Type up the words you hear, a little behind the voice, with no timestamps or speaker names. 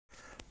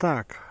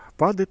Так,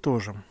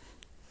 подытожим.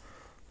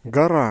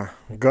 Гора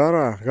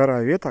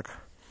веток.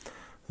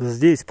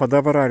 Здесь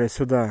подобрали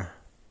сюда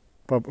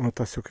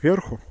это все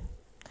кверху,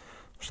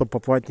 чтобы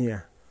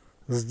поплотнее.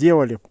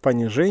 Сделали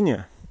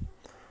понижение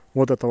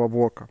вот этого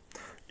блока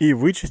и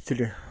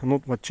вычистили,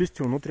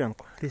 чистил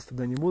внутрянку. Лезть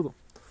туда не буду.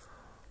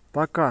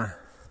 Пока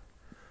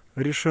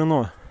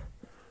решено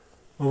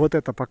вот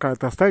это, пока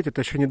это оставить, это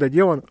еще не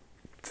доделано.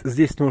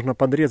 Здесь нужно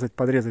подрезать.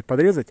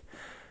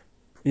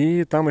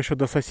 И там еще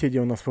до соседей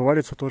у нас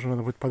вывалится, тоже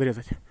надо будет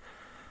подрезать.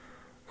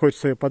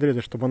 Хочется ее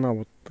подрезать, чтобы она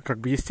вот как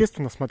бы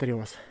естественно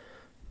смотрелась.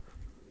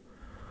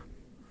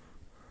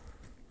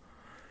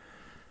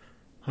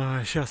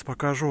 Сейчас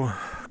покажу,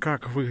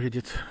 как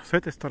выглядит с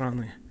этой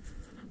стороны.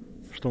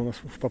 Что у нас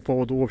по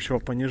поводу общего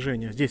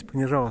понижения. Здесь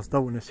понижалось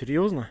довольно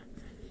серьезно.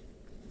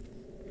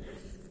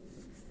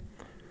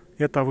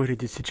 Это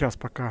выглядит сейчас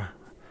пока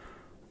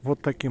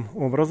вот таким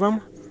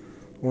образом.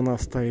 У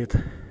нас стоит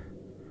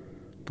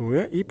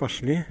туя и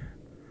пошли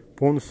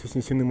полностью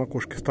снесены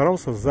макушки.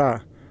 Старался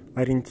за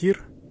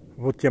ориентир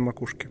вот те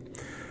макушки.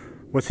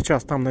 Вот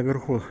сейчас там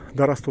наверху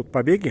дорастут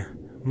побеги,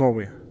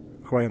 новые,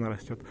 хвоя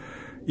растет.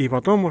 И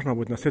потом можно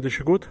будет на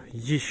следующий год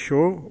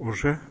еще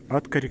уже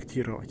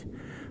откорректировать.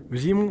 В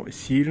зиму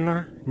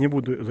сильно не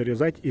буду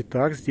зарезать. И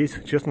так здесь,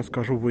 честно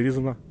скажу,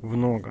 вырезано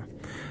много.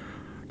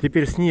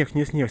 Теперь снег,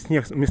 не снег.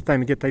 Снег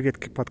местами где-то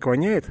ветки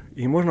подклоняет.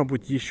 И можно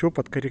будет еще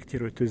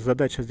подкорректировать. То есть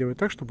задача сделать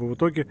так, чтобы в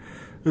итоге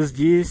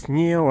здесь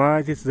не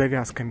лазить с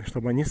завязками.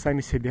 Чтобы они сами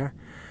себя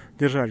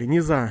держали.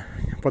 Низа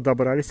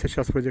подобрались.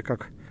 Сейчас вроде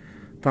как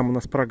там у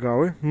нас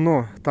прогалы.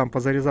 Но там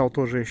позарезал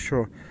тоже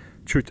еще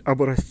чуть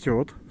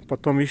обрастет.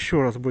 Потом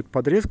еще раз будет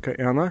подрезка.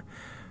 И она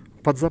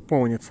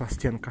подзаполнится,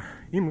 стенка.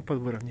 И мы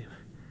подвыровняем.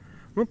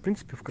 В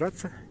принципе,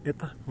 вкратце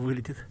это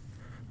выглядит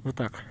вот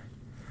так.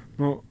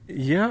 Но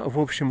я, в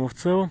общем и в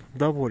целом,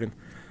 доволен.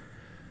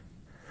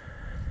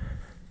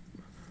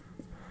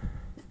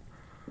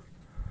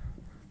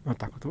 Вот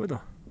так вот выйду.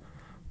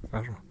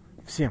 Покажу.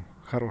 Всем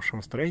хорошего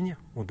настроения,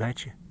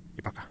 удачи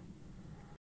и пока.